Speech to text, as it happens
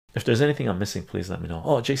If there's anything I'm missing, please let me know.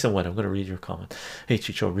 Oh, Jason White, I'm going to read your comment. Hey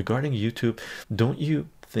Chicho, regarding YouTube, don't you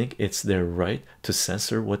think it's their right to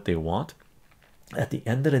censor what they want? At the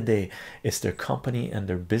end of the day, it's their company and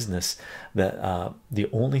their business that the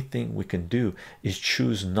only thing we can do is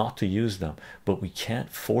choose not to use them, but we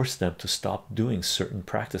can't force them to stop doing certain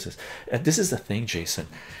practices. And this is the thing, Jason,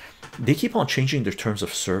 they keep on changing their terms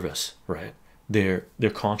of service, right? Their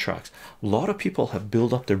contracts. A lot of people have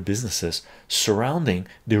built up their businesses surrounding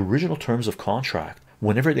the original terms of contract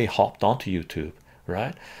whenever they hopped onto YouTube,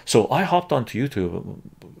 right? So I hopped onto YouTube,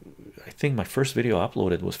 I think my first video I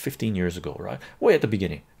uploaded was 15 years ago, right? Way at the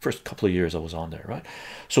beginning, first couple of years I was on there, right?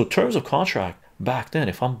 So terms of contract back then,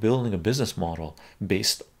 if I'm building a business model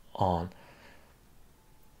based on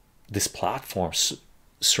this platform,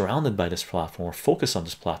 surrounded by this platform, focus on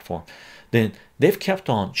this platform, then they've kept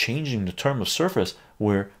on changing the term of service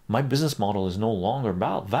where my business model is no longer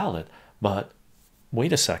valid. But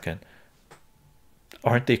wait a second,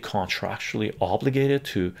 aren't they contractually obligated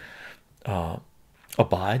to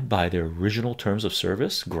abide by their original terms of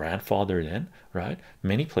service, grandfathered in, right?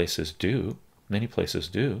 Many places do,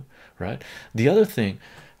 right? The other thing,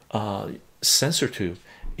 Censorship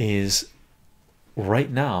is right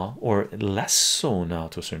now, or less so now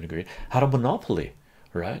to a certain degree, had a monopoly,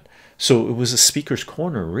 right? So it was a speaker's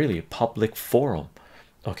corner, really, a public forum.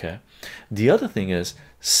 Okay. The other thing is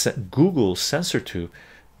Google Censorship,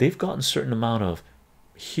 they've gotten certain amount of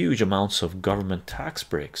huge amounts of government tax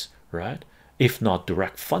breaks, right? If not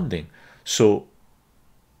direct funding. So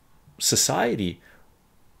society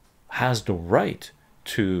has the right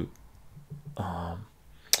to have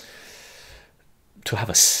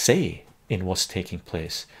a say in what's taking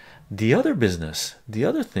place. The other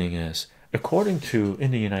thing is, according to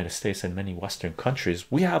in the United States and many Western countries,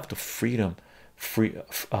 we have the freedom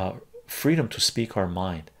to speak our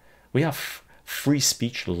mind. We have free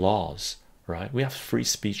speech laws, right? We have free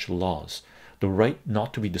speech laws, the right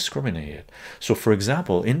not to be discriminated. So for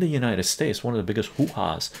example, in the United States, one of the biggest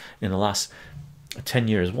hoo-has in the last 10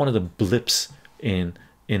 years, one of the blips in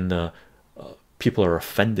the people are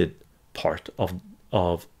offended part of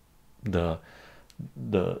the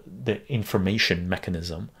information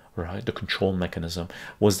mechanism, right, the control mechanism,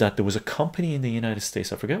 was that there was a company in the United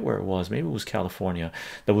States, I forget where it was, maybe it was California,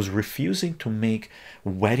 that was refusing to make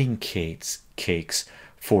wedding cakes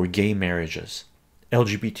for gay marriages,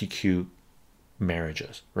 LGBTQ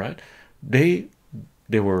marriages, right? They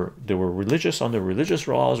were religious, under religious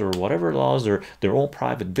laws or whatever laws, their own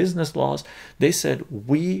private business laws. They said,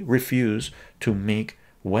 we refuse to make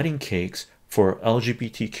wedding cakes for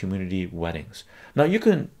LGBT community weddings. Now you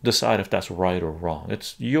can decide if that's right or wrong,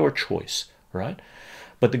 it's your choice, right?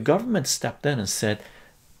 But the government stepped in and said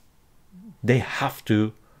they have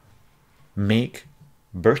to make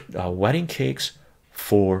wedding cakes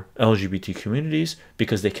for LGBT communities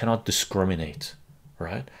because they cannot discriminate,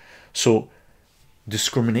 right? So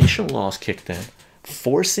discrimination laws kicked in,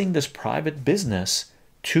 forcing this private business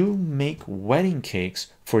to make wedding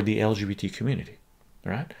cakes for the LGBT community,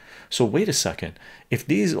 right? So wait a second, if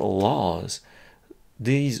these laws,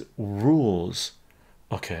 these rules,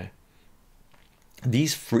 okay,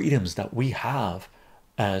 these freedoms that we have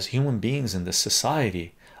as human beings in this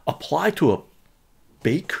society apply to a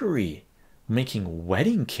bakery making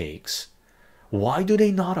wedding cakes, why do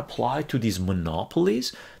they not apply to these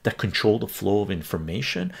monopolies that control the flow of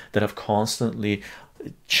information, that have constantly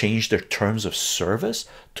changed their terms of service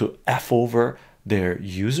to F over their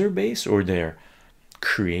user base or their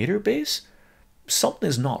creator base? Something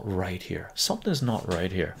is not right here. Something is not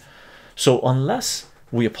right here. So unless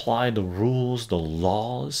we apply the rules, the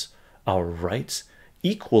laws, our rights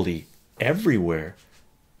equally everywhere,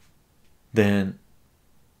 then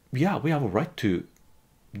yeah, we have a right to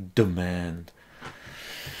demand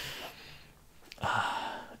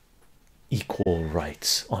equal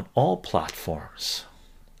rights on all platforms,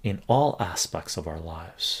 in all aspects of our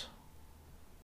lives.